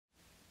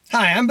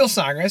Hi, I'm Bill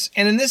Snodgrass,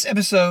 and in this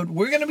episode,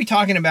 we're going to be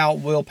talking about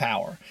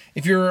willpower.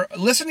 If you're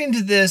listening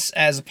to this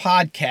as a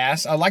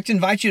podcast, I'd like to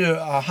invite you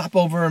to hop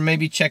over and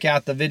maybe check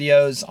out the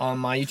videos on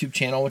my YouTube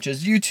channel, which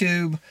is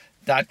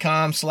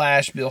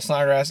youtube.com/Bill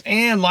Snodgrass.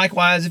 And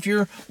likewise, if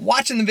you're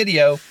watching the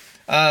video,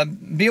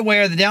 be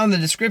aware that down in the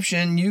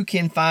description, you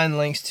can find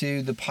links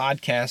to the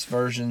podcast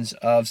versions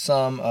of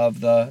some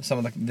of the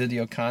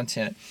video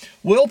content.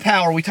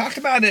 Willpower, we talked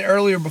about it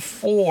earlier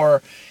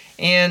before.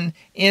 And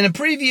in a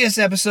previous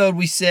episode,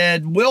 we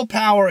said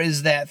willpower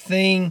is that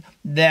thing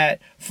that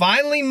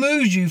finally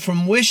moves you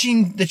from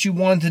wishing that you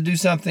wanted to do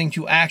something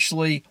to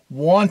actually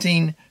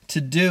wanting to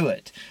do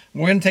it.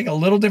 We're going to take a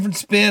little different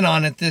spin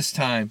on it this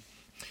time.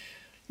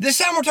 This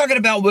time we're talking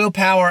about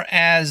willpower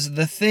as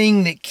the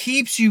thing that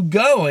keeps you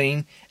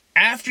going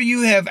after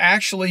you have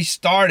actually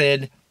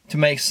started to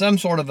make some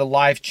sort of a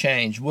life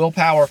change.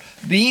 Willpower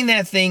being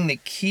that thing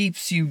that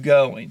keeps you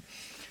going.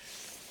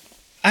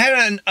 I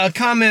had a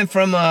comment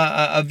from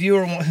a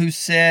viewer who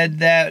said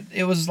that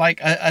it was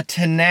like a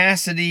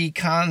tenacity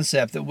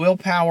concept, that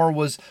willpower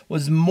was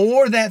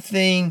more that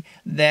thing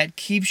that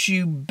keeps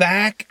you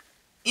back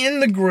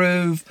in the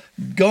groove,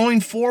 going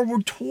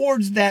forward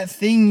towards that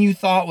thing you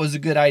thought was a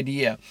good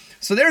idea.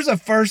 So there's a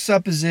first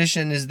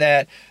supposition, is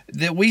that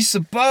we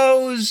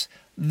suppose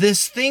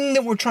this thing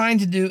that we're trying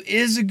to do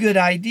is a good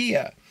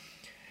idea.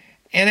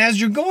 And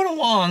as you're going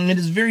along, it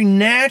is very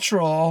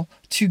natural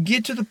to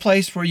get to the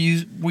place where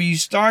you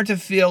start to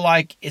feel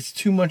like it's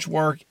too much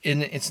work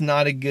and it's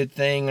not a good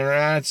thing, or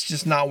it's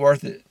just not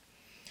worth it.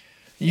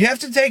 You have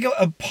to take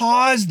a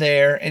pause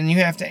there, and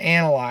you have to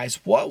analyze,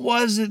 what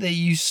was it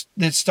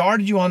that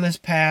started you on this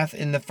path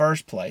in the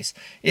first place?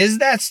 Is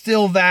that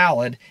still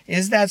valid?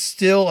 Is that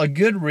still a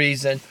good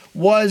reason?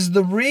 Was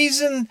the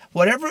reason,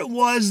 whatever it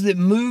was that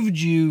moved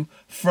you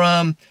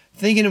from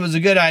thinking it was a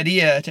good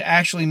idea to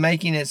actually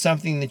making it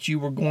something that you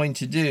were going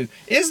to do,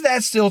 is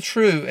that still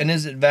true, and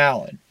is it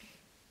valid?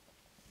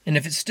 And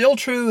if it's still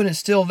true and it's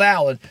still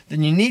valid,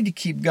 then you need to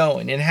keep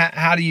going. And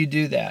how do you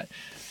do that?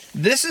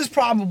 This is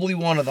probably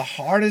one of the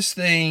hardest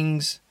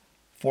things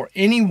for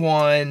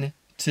anyone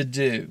to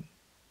do.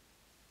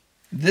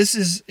 This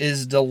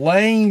is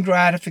delaying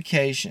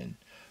gratification.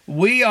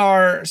 We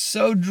are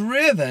so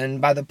driven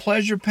by the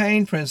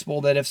pleasure-pain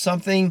principle that if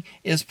something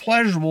is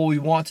pleasurable, we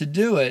want to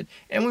do it,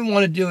 and we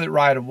want to do it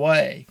right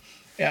away.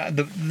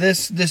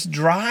 This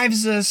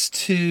drives us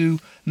to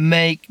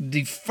make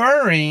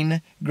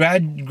deferring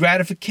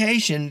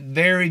gratification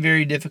very,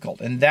 very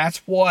difficult, and that's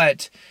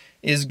what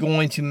is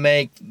going to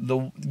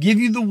give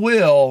you the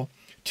will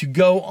to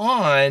go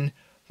on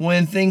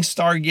when things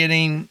start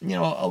getting,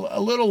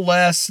 a little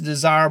less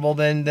desirable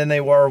than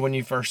they were when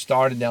you first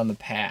started down the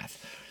path.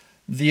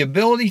 The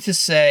ability to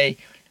say,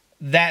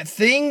 that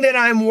thing that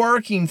I'm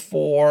working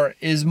for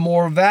is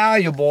more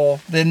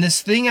valuable than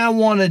this thing I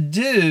want to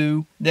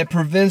do that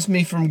prevents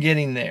me from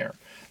getting there.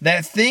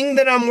 That thing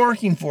that I'm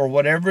working for,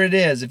 whatever it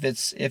is, if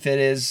it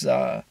is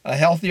a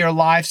healthier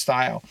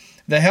lifestyle,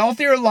 the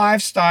healthier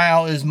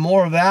lifestyle is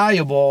more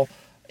valuable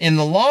in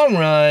the long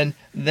run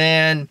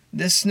than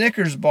this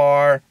Snickers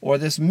bar or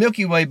this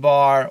Milky Way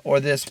bar or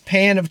this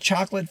pan of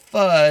chocolate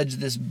fudge,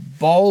 this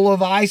bowl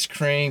of ice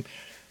cream.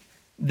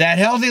 That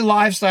healthy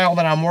lifestyle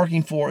that I'm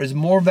working for is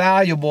more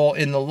valuable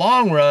in the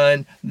long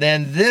run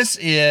than this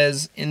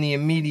is in the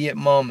immediate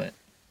moment.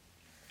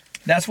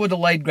 That's what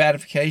delayed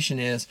gratification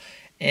is.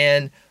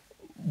 And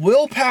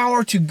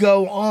willpower to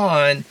go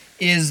on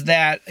is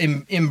that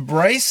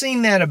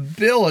embracing that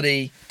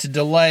ability to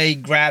delay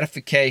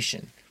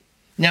gratification.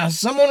 Now,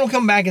 someone will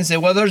come back and say,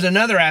 well, there's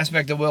another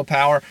aspect of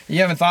willpower. You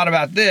haven't thought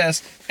about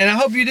this. And I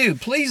hope you do.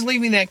 Please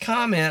leave me that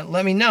comment.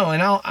 Let me know.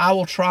 And I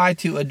will try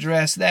to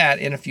address that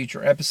in a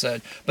future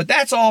episode. But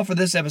that's all for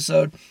this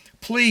episode.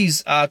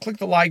 Please click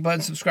the like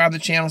button, subscribe to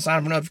the channel, sign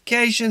up for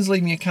notifications,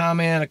 leave me a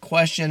comment, a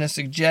question, a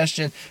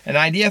suggestion, an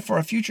idea for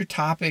a future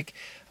topic.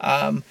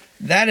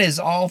 That is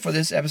all for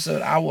this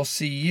episode. I will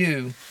see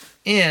you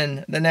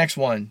in the next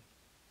one.